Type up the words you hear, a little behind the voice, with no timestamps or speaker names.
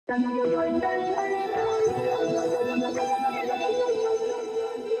What's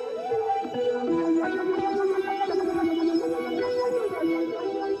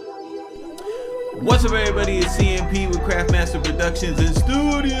up, everybody? It's CMP with Craftmaster Productions and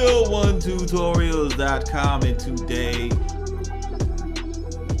Studio1tutorials.com, and today,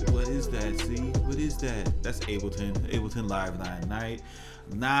 what is that? See, what is that? That's Ableton Live 9.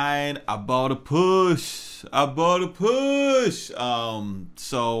 I bought a push.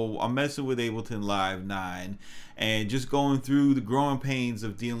 So I'm messing with Ableton Live 9 and just going through the growing pains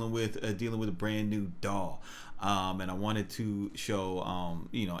of dealing with a brand new DAW. And I wanted to show,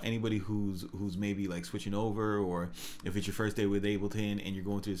 you know, anybody who's maybe like switching over, or if it's your first day with Ableton and you're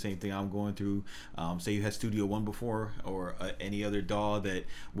going through the same thing I'm going through. Say you had Studio One before, or any other DAW that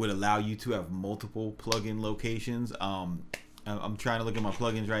would allow you to have multiple plugin locations. I'm trying to look at my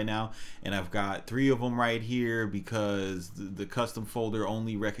plugins right now, and I've got 3 of them right here because the custom folder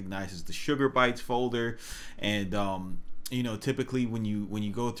only recognizes the Sugar Bytes folder. And you know, typically when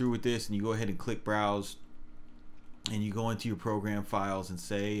you go through with this and you go ahead and click browse, and you go into your program files and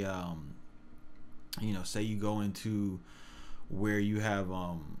say, you know, say you go into where you have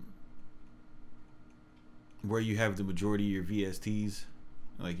the majority of your VSTs,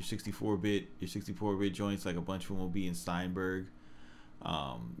 like your 64-bit joints, like a bunch of them will be in Steinberg.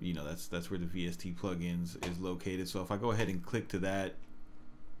 You know, that's where the VST plugins is located. So if I go ahead and click to that,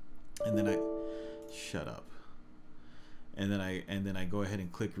 and then I go ahead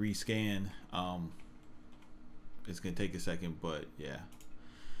and click rescan. It's gonna take a second, but yeah,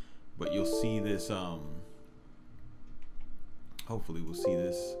 but you'll see this. Hopefully we'll see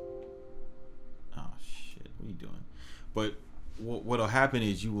this. Oh shit, what are you doing? But what'll happen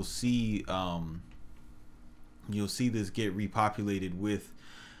is you will see this get repopulated with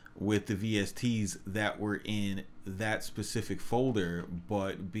the VSTs that were in that specific folder.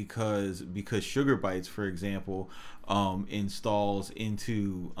 But because Sugar Bytes, for example, installs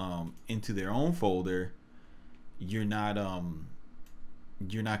into their own folder, you're not gonna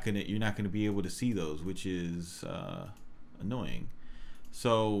be able to see those, which is annoying.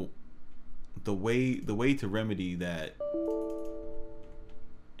 So the way to remedy that,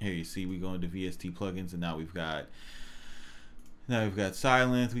 here you see we go into VST plugins, and now we've got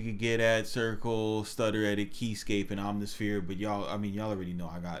Silence we could get at, Circle, Stutter Edit, Keyscape, and Omnisphere. But y'all already know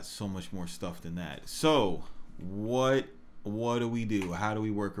I got so much more stuff than that. So what do we do? How do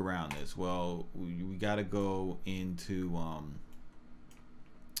we work around this? Well, we got to go into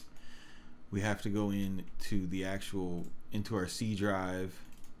we have to go into our C drive,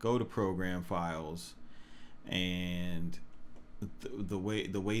 go to program files, and the way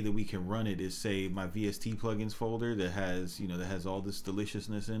that we can run it is, say my VST plugins folder that has all this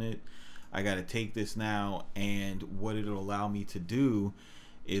deliciousness in it. I got to take this now, and what it'll allow me to do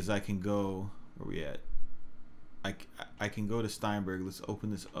is I can go, where we at? I can go to Steinberg. Let's open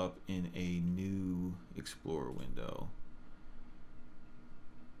this up in a new Explorer window.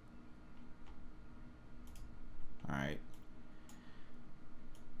 All right.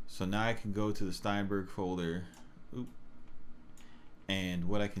 So now I can go to the Steinberg folder. Oop. And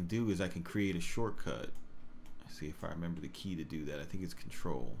what I can do is I can create a shortcut. Let's see if I remember the key to do that. I think it's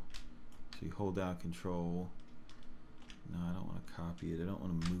Control. So you hold down Control. No, I don't want to copy it. I don't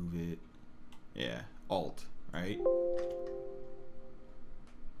want to move it. Yeah, Alt. Right?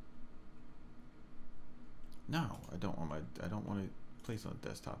 No, I don't want to place on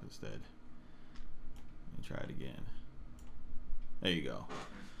desktop instead. Let me try it again. There you go.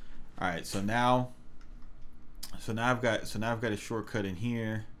 All right, so now I've got a shortcut in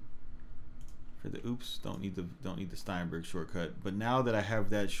here for the don't need the Steinberg shortcut. But now that I have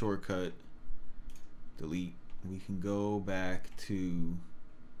that shortcut, delete, we can go back to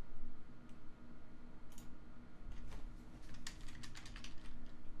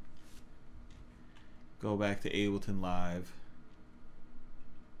Ableton Live,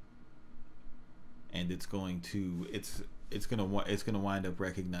 and it's gonna wind up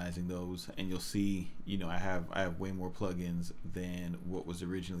recognizing those, and you'll see, you know, I have way more plugins than what was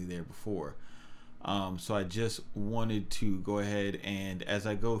originally there before. So I just wanted to go ahead, and as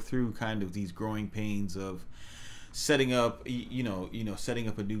I go through kind of these growing pains of setting up, setting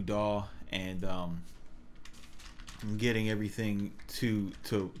up a new DAW and getting everything to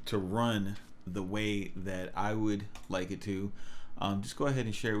run the way that I would like it to, just go ahead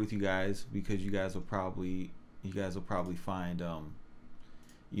and share it with you guys, because you guys will probably find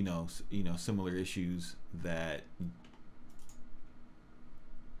similar issues that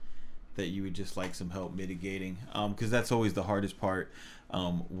you would just like some help mitigating, because that's always the hardest part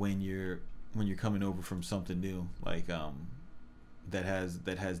when you're coming over from something new, like that has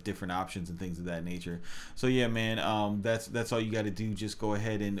different options and things of that nature. So yeah, man, that's all you got to do. Just go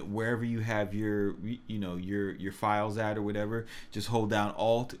ahead and wherever you have your your files at or whatever, just hold down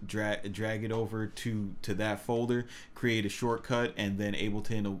Alt, drag it over to that folder, create a shortcut, and then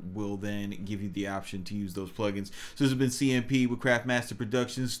Ableton will then give you the option to use those plugins. So this has been CMP with Craftmaster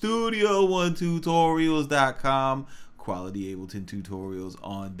Productions, Studio1tutorials.com. Quality Ableton tutorials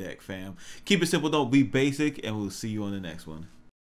on deck, fam. Keep it simple, don't be basic, and we'll see you on the next one.